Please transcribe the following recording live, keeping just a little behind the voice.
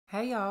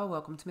Hey y'all,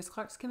 welcome to Miss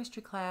Clark's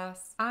chemistry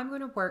class. I'm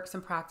going to work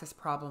some practice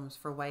problems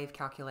for wave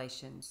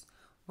calculations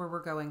where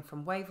we're going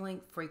from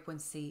wavelength,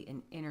 frequency,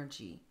 and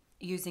energy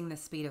using the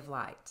speed of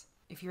light.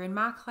 If you're in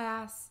my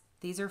class,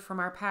 these are from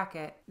our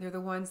packet. They're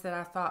the ones that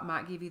I thought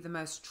might give you the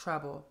most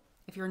trouble.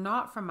 If you're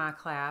not from my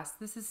class,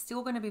 this is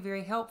still going to be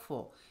very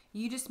helpful.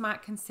 You just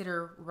might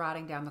consider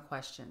writing down the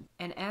question.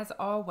 And as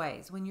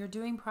always, when you're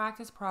doing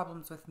practice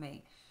problems with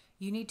me,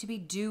 you need to be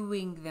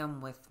doing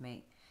them with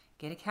me.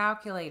 Get a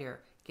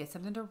calculator. Get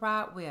something to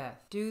write with.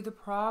 Do the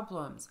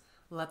problems.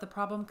 Let the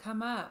problem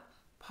come up.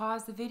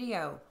 Pause the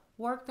video.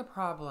 Work the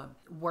problem.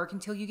 Work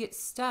until you get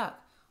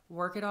stuck.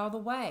 Work it all the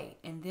way.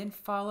 And then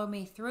follow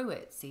me through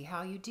it. See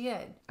how you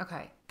did.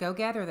 Okay, go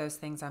gather those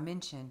things I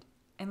mentioned.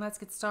 And let's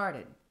get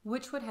started.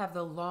 Which would have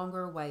the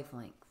longer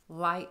wavelength?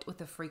 Light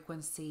with a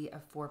frequency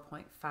of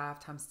 4.5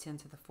 times 10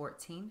 to the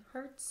 14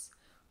 hertz?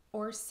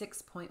 Or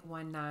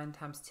 6.19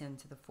 times 10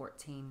 to the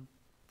 14?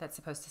 That's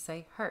supposed to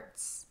say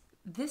hertz.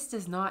 This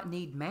does not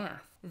need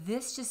math.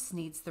 This just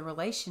needs the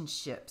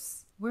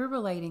relationships. We're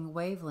relating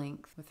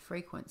wavelength with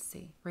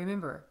frequency.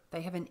 Remember,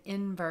 they have an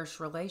inverse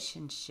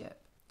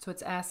relationship. So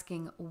it's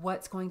asking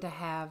what's going to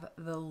have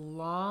the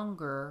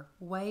longer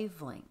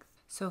wavelength.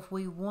 So if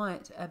we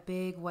want a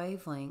big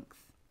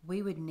wavelength,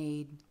 we would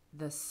need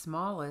the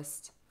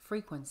smallest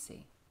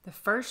frequency. The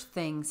first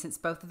thing, since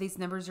both of these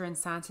numbers are in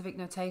scientific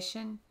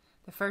notation,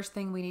 the first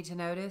thing we need to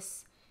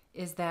notice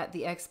is that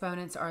the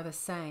exponents are the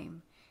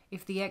same.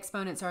 If the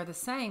exponents are the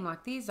same,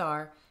 like these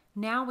are,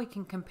 now we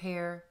can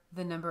compare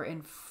the number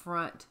in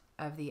front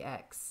of the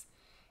x.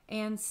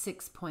 And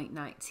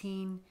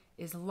 6.19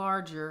 is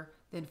larger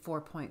than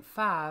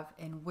 4.5,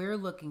 and we're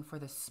looking for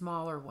the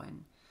smaller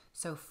one.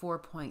 So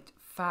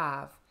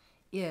 4.5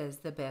 is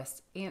the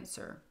best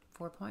answer.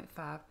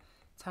 4.5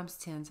 times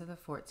 10 to the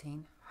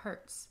 14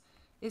 hertz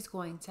is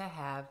going to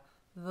have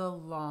the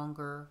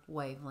longer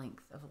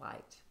wavelength of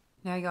light.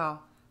 Now,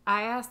 y'all,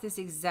 I asked this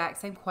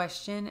exact same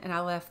question and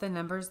I left the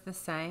numbers the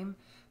same,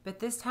 but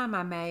this time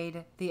I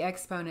made the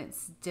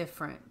exponents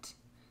different.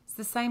 It's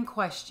the same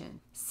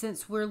question.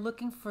 Since we're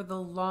looking for the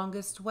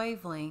longest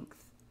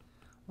wavelength,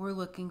 we're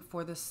looking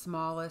for the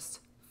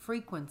smallest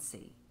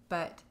frequency,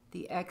 but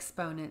the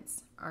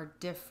exponents are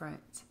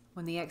different.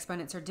 When the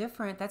exponents are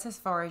different, that's as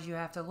far as you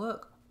have to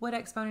look. What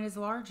exponent is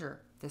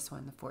larger? This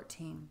one, the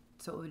 14.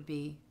 So it would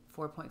be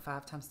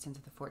 4.5 times 10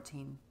 to the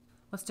 14.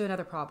 Let's do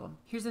another problem.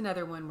 Here's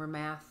another one where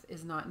math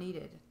is not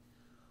needed.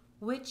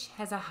 Which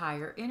has a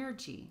higher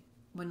energy?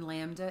 When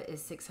lambda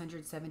is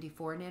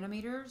 674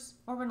 nanometers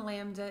or when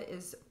lambda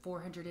is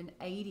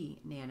 480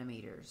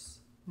 nanometers?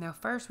 Now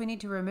first we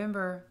need to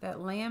remember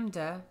that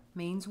lambda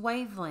means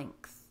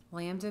wavelength.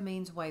 Lambda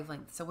means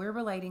wavelength. So we're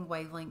relating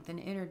wavelength and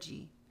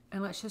energy.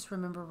 And let's just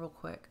remember real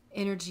quick.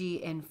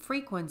 Energy and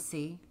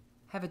frequency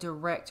have a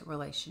direct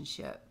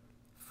relationship.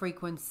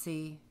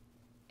 Frequency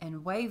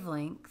and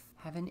wavelength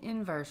have an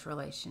inverse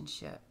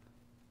relationship.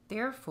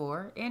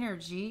 Therefore,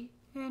 energy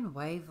and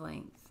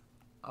wavelength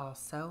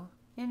also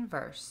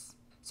inverse.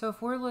 So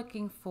if we're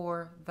looking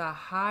for the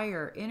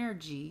higher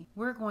energy,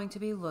 we're going to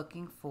be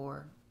looking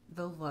for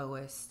the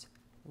lowest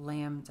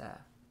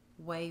lambda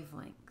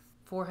wavelength,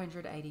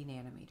 480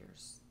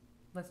 nanometers.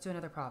 Let's do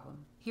another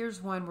problem.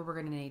 Here's one where we're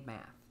going to need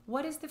math.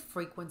 What is the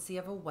frequency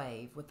of a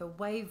wave with a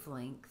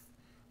wavelength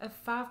of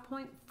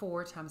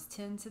 5.4 times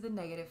 10 to the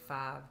negative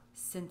 5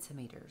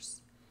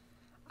 centimeters?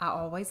 I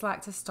always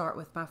like to start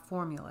with my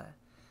formula.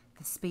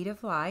 The speed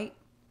of light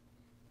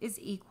is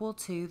equal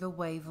to the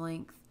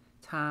wavelength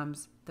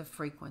times the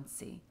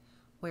frequency,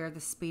 where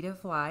the speed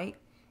of light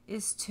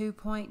is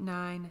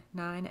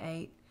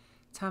 2.998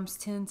 times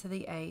 10 to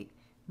the 8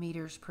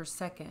 meters per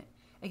second.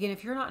 Again,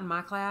 if you're not in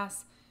my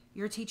class,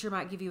 your teacher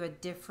might give you a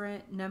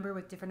different number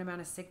with different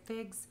amount of Sig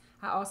Figs.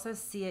 I also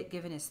see it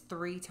given as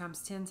 3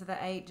 times 10 to the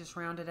 8, just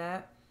round it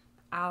up.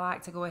 I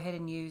like to go ahead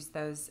and use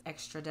those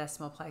extra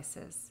decimal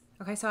places.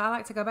 Okay, so I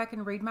like to go back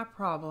and read my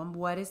problem.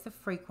 What is the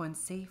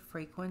frequency?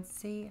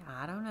 Frequency,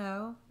 I don't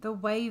know. The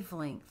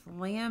wavelength,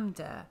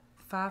 lambda,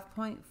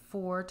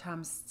 5.4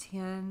 times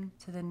 10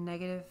 to the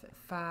negative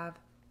 5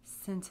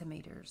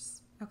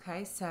 centimeters.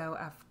 Okay, so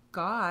I've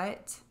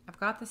got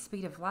the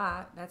speed of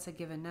light. That's a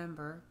given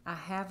number. I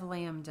have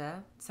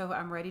lambda, so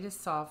I'm ready to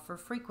solve for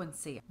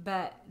frequency.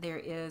 But there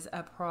is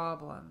a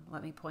problem.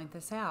 Let me point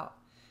this out.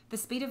 The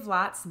speed of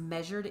light's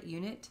measured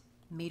unit,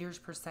 meters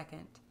per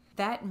second.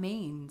 That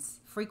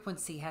means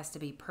frequency has to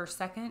be per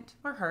second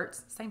or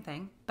hertz, same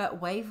thing, but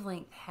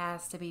wavelength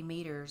has to be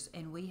meters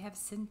and we have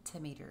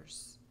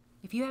centimeters.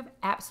 If you have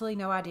absolutely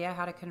no idea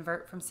how to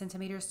convert from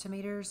centimeters to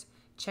meters,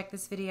 check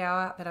this video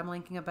out that I'm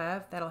linking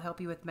above. That'll help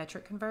you with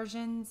metric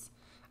conversions.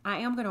 I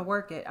am going to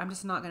work it. I'm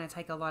just not going to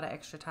take a lot of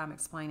extra time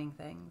explaining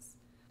things.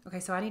 Okay,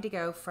 so I need to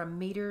go from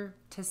meter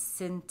to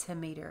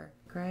centimeter.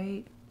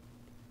 Great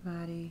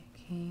mighty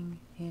King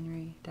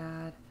Henry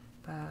died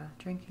by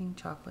drinking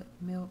chocolate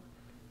milk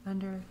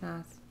under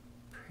nice,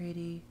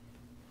 pretty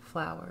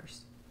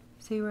flowers.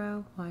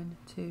 0, 1,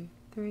 2,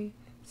 3,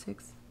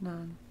 6,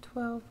 9,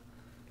 12.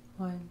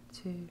 1,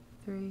 2,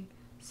 3,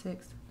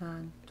 6,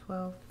 9,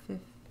 12,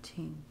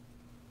 15.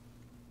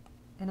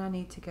 and I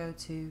need to go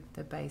to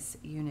the base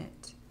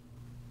unit.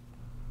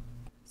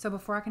 So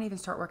before I can even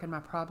start working my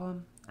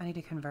problem, I need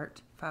to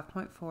convert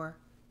 5.4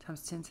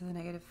 times 10 to the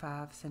negative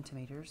 5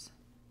 centimeters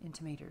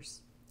into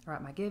meters. I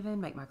write my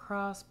given, make my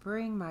cross,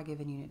 bring my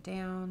given unit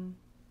down,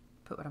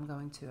 put what I'm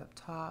going to up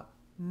top.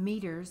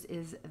 Meters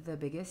is the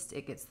biggest,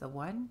 it gets the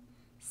 1.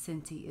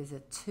 Centi is a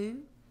 2.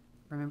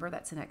 Remember,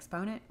 that's an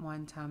exponent,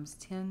 1 times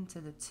 10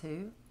 to the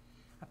 2.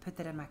 I put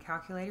that in my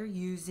calculator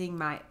using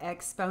my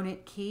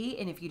exponent key,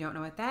 and if you don't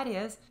know what that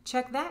is,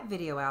 check that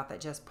video out that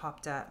just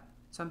popped up.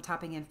 So I'm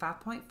typing in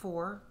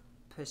 5.4,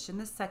 pushing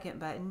the second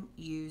button,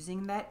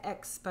 using that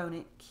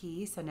exponent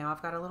key. So now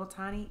I've got a little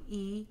tiny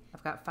e.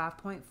 I've got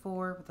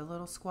 5.4 with a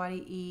little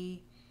squatty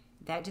e.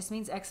 That just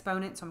means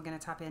exponent, so I'm going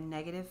to type in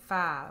negative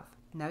 5.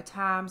 No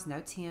times, no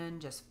 10,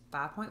 just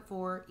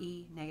 5.4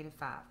 e negative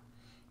 5.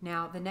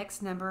 Now the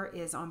next number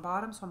is on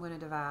bottom, so I'm going to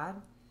divide.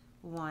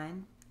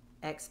 1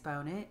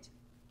 exponent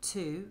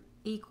 2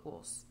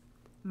 equals.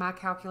 My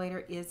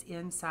calculator is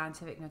in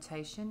scientific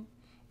notation.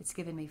 It's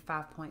given me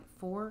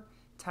 5.4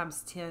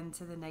 times 10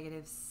 to the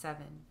negative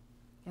 7.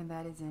 And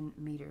that is in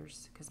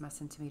meters because my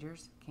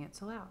centimeters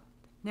cancel out.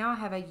 Now I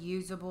have a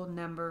usable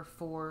number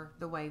for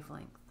the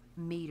wavelength,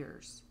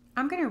 meters.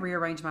 I'm going to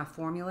rearrange my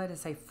formula to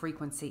say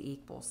frequency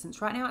equals.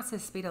 Since right now it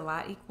says speed of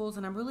light equals,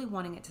 and I'm really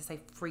wanting it to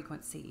say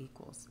frequency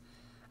equals.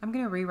 I'm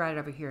going to rewrite it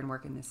over here and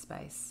work in this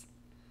space.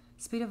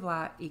 Speed of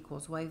light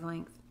equals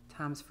wavelength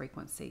times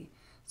frequency.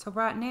 So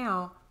right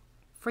now,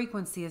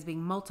 frequency is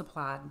being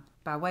multiplied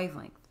by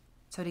wavelength.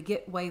 So to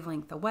get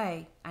wavelength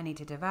away, I need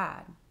to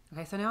divide.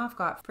 Okay, so now I've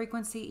got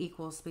frequency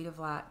equals speed of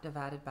light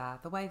divided by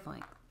the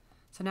wavelength.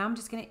 So now I'm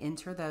just going to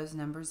enter those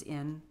numbers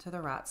into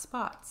the right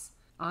spots.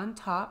 On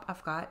top,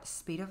 I've got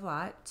speed of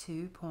light,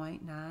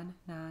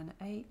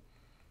 2.998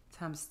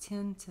 times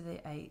 10 to the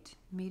 8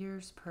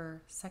 meters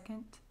per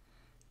second,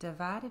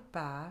 divided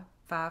by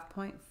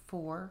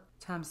 5.4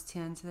 times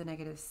 10 to the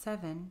negative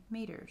 7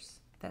 meters.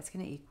 That's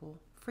going to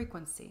equal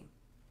frequency.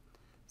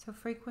 So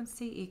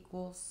frequency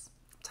equals,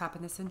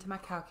 typing this into my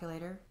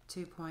calculator,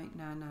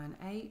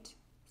 2.998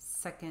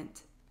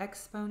 second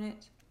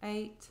exponent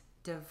 8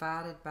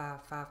 divided by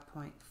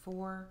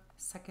 5.4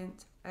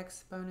 second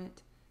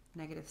exponent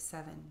negative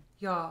 7.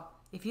 Y'all,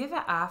 if you have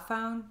an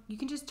iPhone, you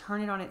can just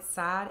turn it on its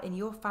side and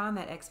you'll find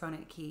that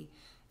exponent key.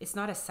 It's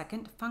not a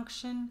second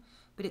function,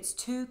 but it's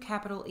 2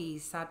 capital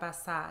E's side by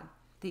side.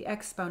 The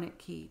exponent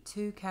key,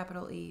 2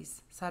 capital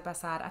E's side by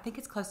side. I think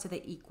it's close to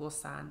the equal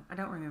sign. I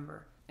don't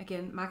remember.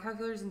 Again, my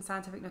calculator's in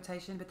scientific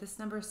notation, but this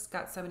number's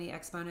got so many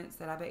exponents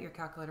that I bet your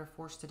calculator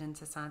forced it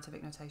into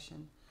scientific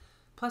notation.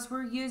 Plus,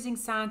 we're using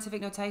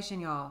scientific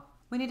notation, y'all.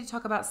 We need to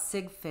talk about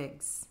Sig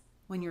Figs.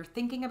 When you're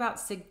thinking about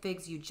Sig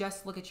Figs, you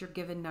just look at your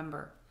given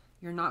number.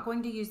 You're not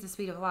going to use the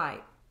speed of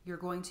light. You're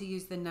going to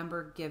use the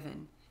number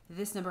given.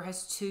 This number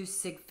has 2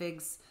 Sig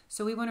Figs,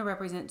 so we want to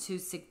represent 2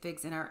 Sig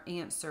Figs in our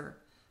answer.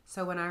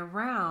 So when I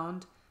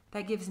round,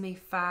 that gives me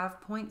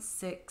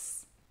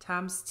 5.6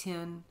 times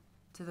 10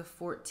 to the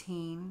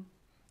 14,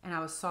 and I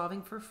was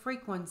solving for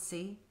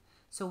frequency,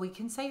 so we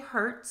can say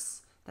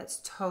hertz.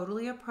 That's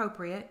totally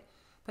appropriate,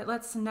 but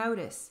let's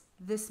notice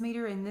this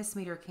meter and this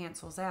meter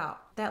cancels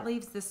out. That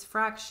leaves this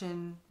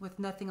fraction with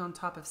nothing on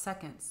top of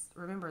seconds.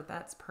 Remember,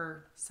 that's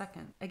per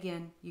second.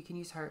 Again, you can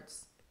use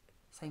hertz.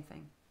 Same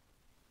thing.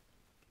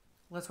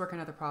 Let's work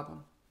another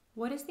problem.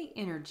 What is the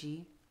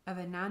energy of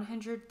a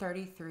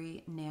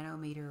 933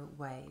 nanometer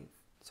wave?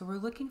 So we're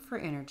looking for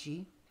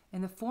energy,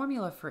 and the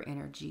formula for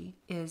energy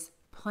is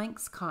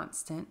Planck's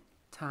constant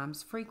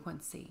times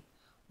frequency,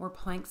 where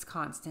Planck's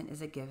constant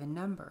is a given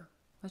number.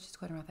 Let's just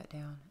go ahead and write that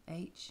down.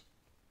 H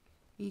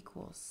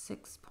equals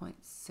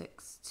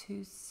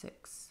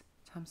 6.626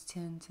 times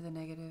 10 to the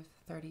negative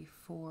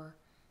 34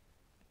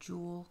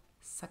 Joule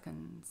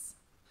seconds.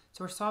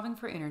 So we're solving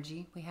for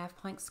energy. We have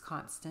Planck's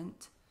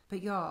constant.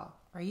 But y'all,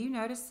 are you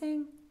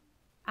noticing?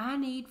 I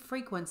need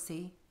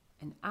frequency,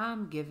 and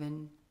I'm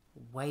given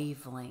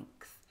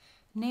wavelength.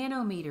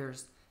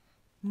 Nanometers,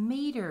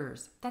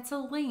 meters, that's a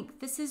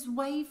length. This is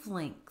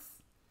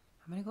wavelength.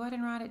 I'm going to go ahead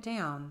and write it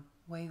down.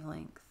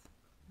 Wavelength,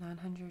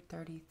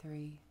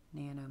 933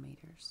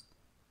 nanometers.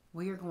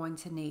 We are going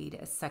to need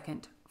a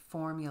second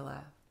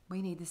formula.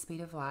 We need the speed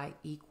of light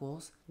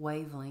equals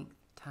wavelength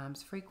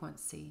times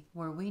frequency,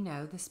 where we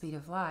know the speed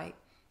of light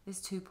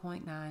is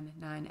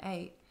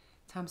 2.998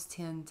 times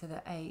 10 to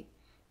the 8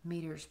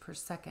 meters per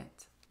second.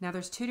 Now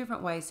there's 2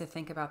 different ways to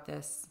think about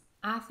this.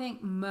 I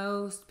think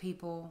most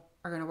people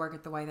are going to work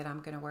it the way that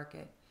I'm going to work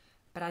it,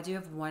 but I do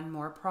have one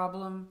more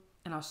problem,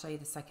 and I'll show you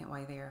the second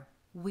way there.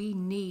 We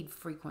need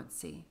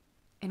frequency,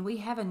 and we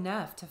have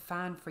enough to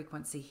find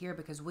frequency here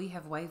because we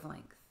have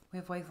wavelength. We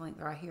have wavelength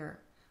right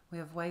here. We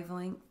have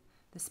wavelength,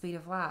 the speed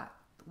of light.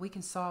 We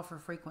can solve for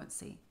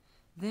frequency.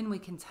 Then we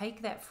can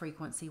take that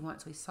frequency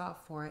once we solve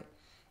for it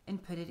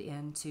and put it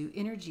into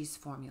energy's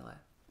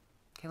formula.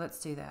 Okay, let's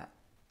do that.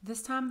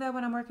 This time though,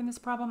 when I'm working this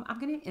problem, I'm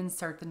going to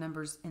insert the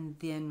numbers and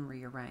then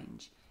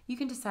rearrange. You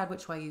can decide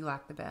which way you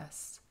like the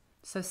best.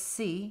 So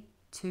C,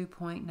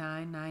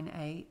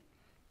 2.998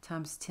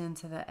 times 10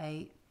 to the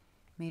 8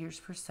 meters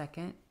per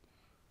second.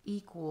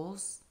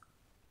 equals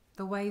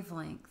the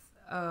wavelength.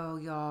 Oh,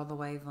 y'all, the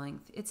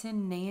wavelength. It's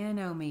in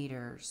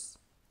nanometers.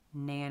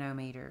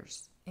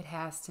 Nanometers. It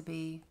has to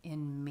be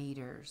in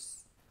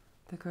meters.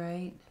 The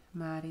great,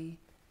 mighty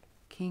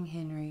King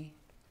Henry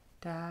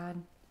died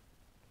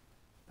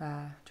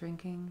by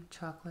drinking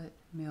chocolate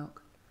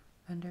milk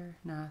under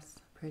nice,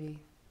 pretty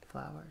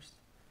flowers.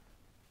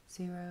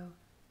 0,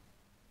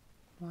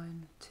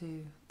 1,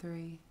 2,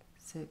 3,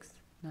 6,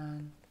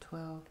 9,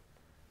 12,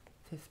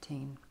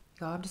 15.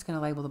 Y'all, I'm just going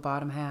to label the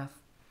bottom half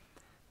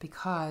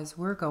because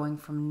we're going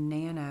from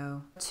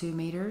nano to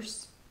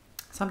meters.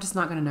 So I'm just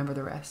not going to number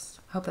the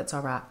rest. Hope that's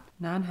all right.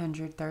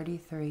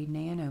 933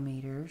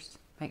 nanometers.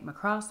 Make my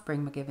cross,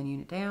 bring my given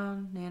unit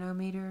down.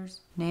 Nanometers,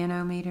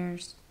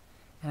 nanometers.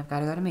 And I've got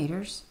to go to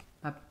meters.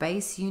 My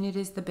base unit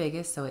is the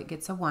biggest, so it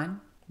gets a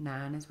 1.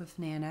 9 is with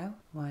nano.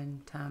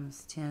 1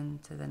 times 10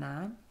 to the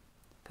 9.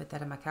 Put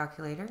that in my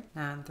calculator.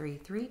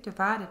 933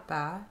 divided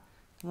by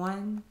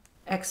 1.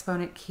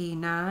 Exponent key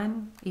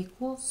 9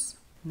 equals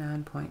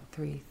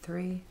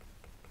 9.33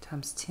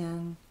 times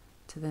 10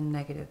 to the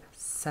negative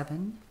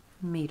 7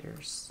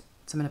 meters.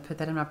 So I'm going to put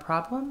that in my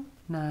problem.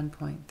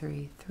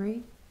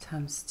 9.33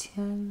 times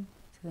 10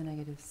 to the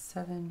negative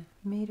 7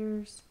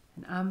 meters.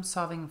 And I'm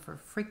solving for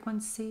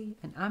frequency,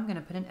 and I'm going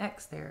to put an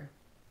x there.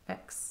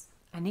 X.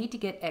 I need to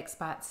get x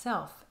by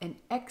itself, and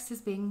x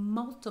is being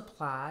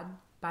multiplied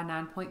by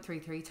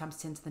 9.33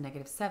 times 10 to the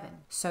negative 7.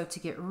 So to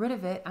get rid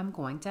of it, I'm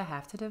going to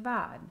have to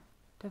divide.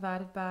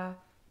 Divided by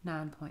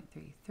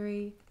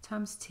 9.33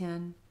 times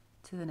 10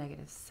 to the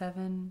negative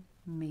 7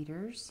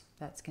 meters.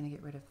 That's going to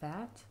get rid of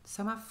that.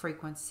 So my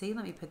frequency,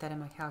 let me put that in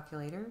my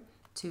calculator,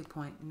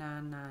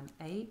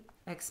 2.998,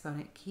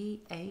 exponent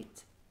key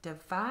 8,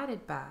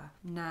 divided by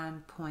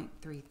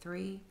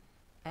 9.33,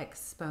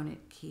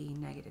 exponent key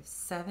negative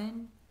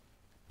 7,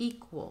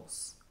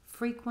 equals,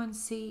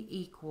 frequency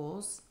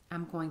equals,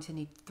 I'm going to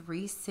need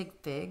 3 Sig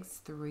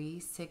Figs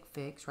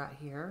right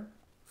here.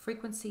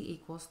 Frequency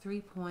equals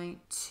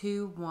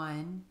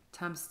 3.21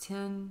 times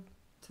 10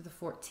 to the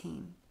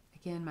 14.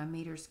 Again, my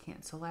meters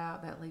cancel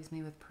out. That leaves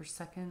me with per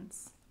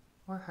seconds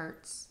or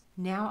hertz.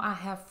 Now I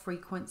have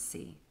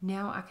frequency.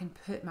 Now I can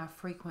put my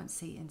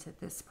frequency into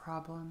this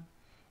problem,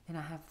 and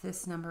I have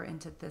this number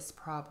into this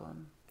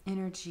problem.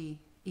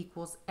 Energy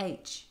equals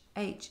H.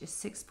 H is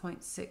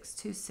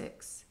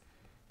 6.626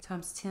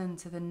 times 10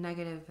 to the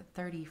negative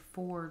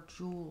 34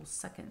 joule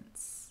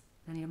seconds.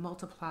 I need to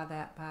multiply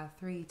that by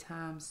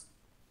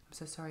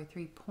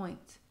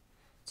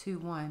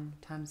 3.21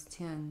 times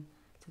 10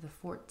 to the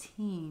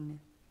 14.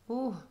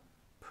 Oh,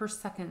 per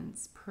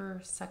seconds.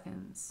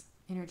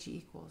 Energy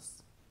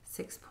equals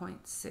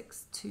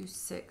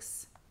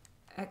 6.626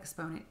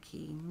 exponent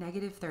key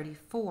negative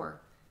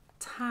 34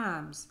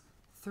 times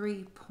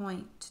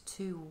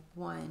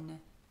 3.21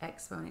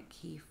 exponent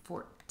key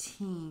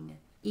 14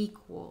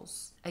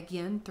 equals,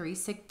 again, 3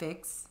 Sig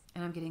Figs,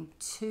 and I'm getting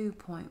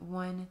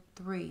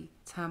 2.13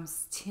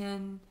 times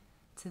 10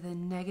 to the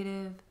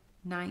negative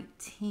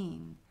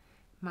 19.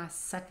 My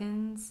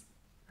seconds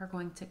are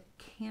going to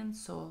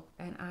cancel,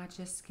 and I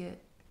just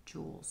get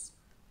joules,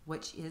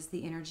 which is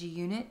the energy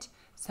unit.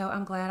 So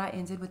I'm glad I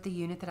ended with the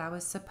unit that I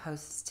was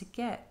supposed to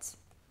get.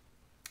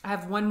 I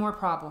have one more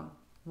problem.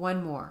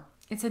 One more.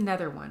 It's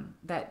another one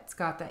that's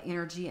got the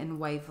energy and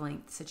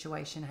wavelength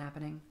situation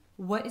happening.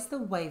 What is the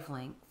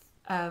wavelength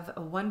of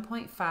a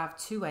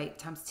 1.528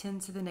 times 10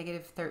 to the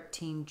negative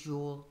 13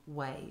 joule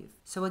wave?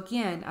 So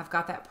again, I've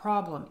got that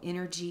problem,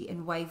 energy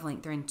and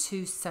wavelength. They're in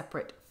two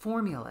separate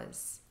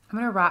formulas. I'm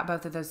going to write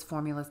both of those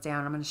formulas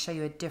down. I'm going to show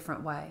you a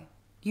different way.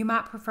 You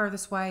might prefer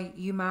this way.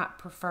 You might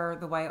prefer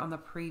the way on the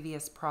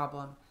previous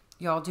problem.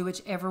 Y'all do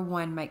whichever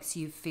one makes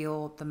you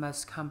feel the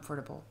most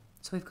comfortable.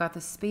 So we've got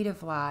the speed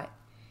of light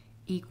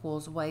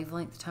equals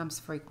wavelength times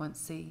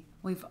frequency.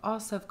 We've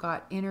also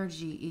got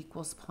energy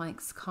equals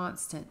Planck's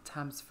constant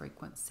times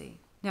frequency.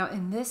 Now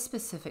in this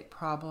specific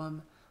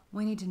problem,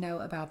 we need to know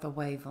about the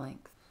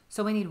wavelength.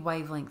 So we need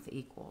wavelength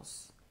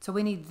equals. So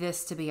we need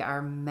this to be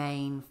our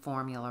main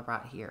formula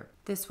right here.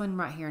 This one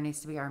right here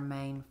needs to be our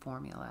main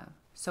formula.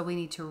 So we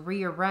need to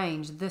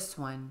rearrange this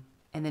one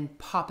and then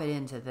pop it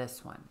into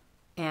this one.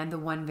 And the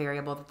one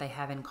variable that they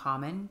have in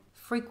common,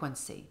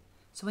 frequency.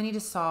 So we need to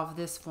solve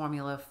this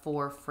formula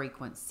for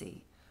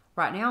frequency.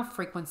 Right now,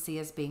 frequency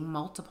is being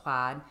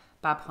multiplied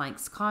by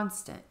Planck's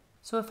constant.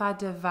 So if I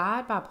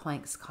divide by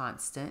Planck's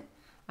constant,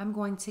 I'm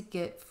going to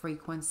get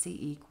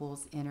frequency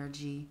equals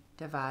energy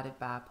divided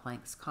by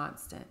Planck's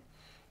constant.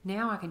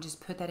 Now I can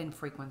just put that in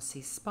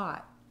frequency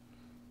spot.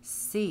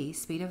 C,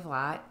 speed of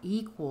light,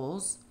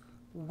 equals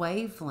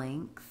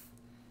wavelength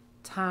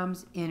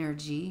times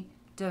energy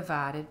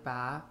divided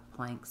by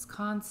Planck's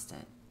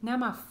constant. Now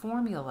my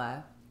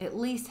formula at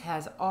least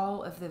has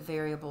all of the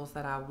variables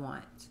that I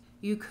want.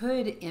 You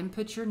could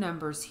input your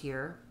numbers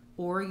here,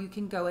 or you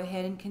can go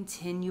ahead and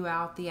continue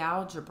out the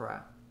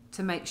algebra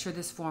to make sure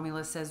this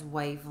formula says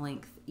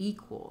wavelength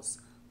equals.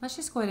 Let's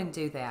just go ahead and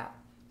do that.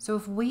 So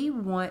if we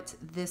want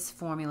this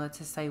formula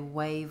to say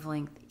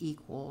wavelength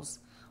equals,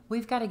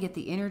 we've got to get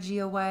the energy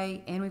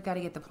away and we've got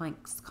to get the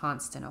Planck's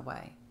constant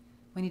away.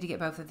 We need to get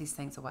both of these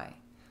things away.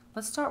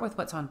 Let's start with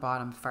what's on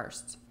bottom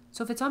first.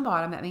 So if it's on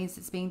bottom, that means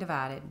it's being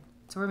divided.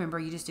 So remember,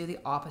 you just do the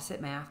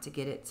opposite math to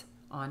get it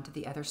onto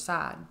the other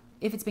side.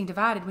 If it's being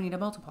divided, we need to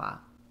multiply.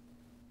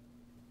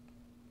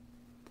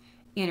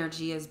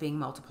 Energy is being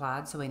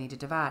multiplied, so we need to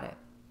divide it.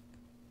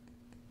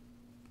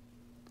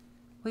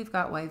 We've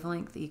got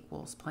wavelength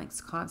equals Planck's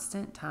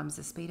constant times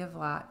the speed of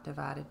light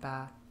divided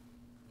by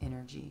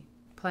energy.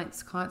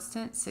 Planck's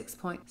constant,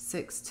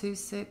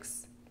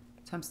 6.626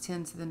 times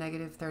 10 to the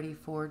negative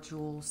 34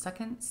 joule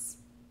seconds.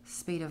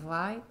 Speed of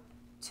light,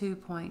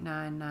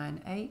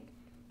 2.998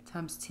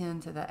 times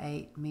 10 to the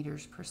 8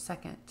 meters per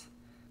second.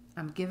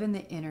 I'm given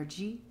the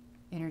energy.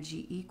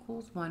 Energy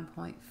equals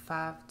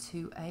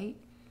 1.528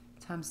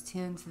 times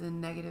 10 to the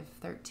negative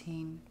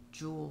 13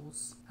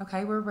 joules.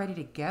 Okay, we're ready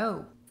to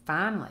go.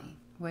 Finally,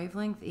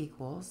 wavelength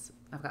equals,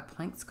 I've got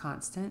Planck's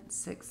constant,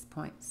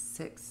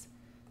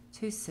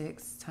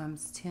 6.626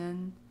 times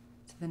 10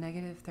 to the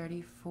negative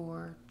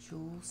 34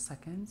 joule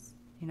seconds.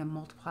 You know,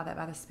 multiply that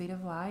by the speed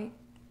of light,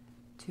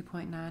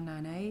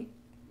 2.998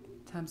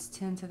 times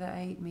 10 to the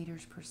 8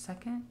 meters per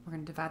second. We're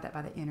going to divide that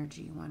by the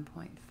energy,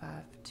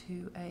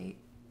 1.528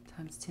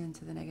 times 10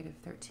 to the negative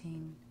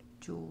 13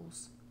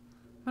 joules.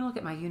 I'm going to look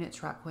at my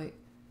units right quick.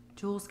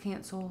 Joules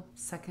cancel,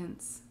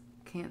 seconds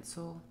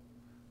cancel.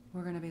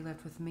 We're going to be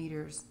left with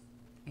meters,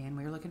 and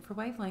we're looking for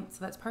wavelength,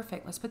 so that's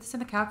perfect. Let's put this in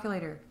the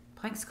calculator.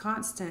 Planck's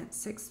constant,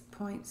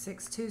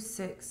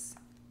 6.626,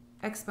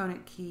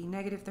 exponent key,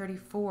 negative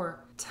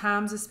 34,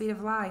 times the speed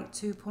of light,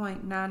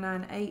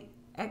 2.998,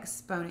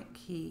 exponent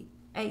key,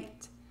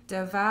 8,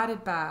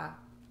 divided by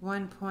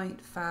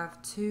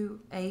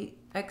 1.528,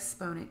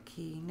 exponent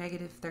key,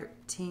 negative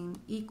 13,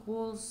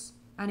 equals,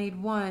 I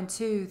need 1,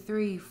 2,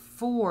 3,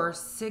 4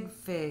 Sig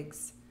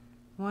Figs.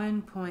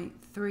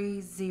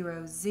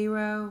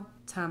 1.300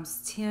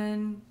 times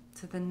 10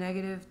 to the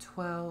negative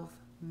 12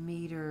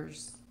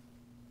 meters.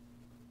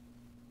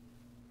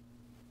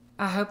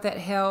 I hope that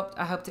helped.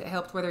 I hoped it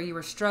helped whether you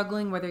were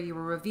struggling, whether you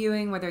were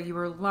reviewing, whether you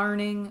were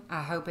learning.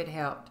 I hope it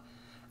helped.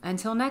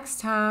 Until next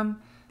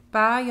time,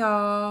 bye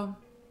y'all.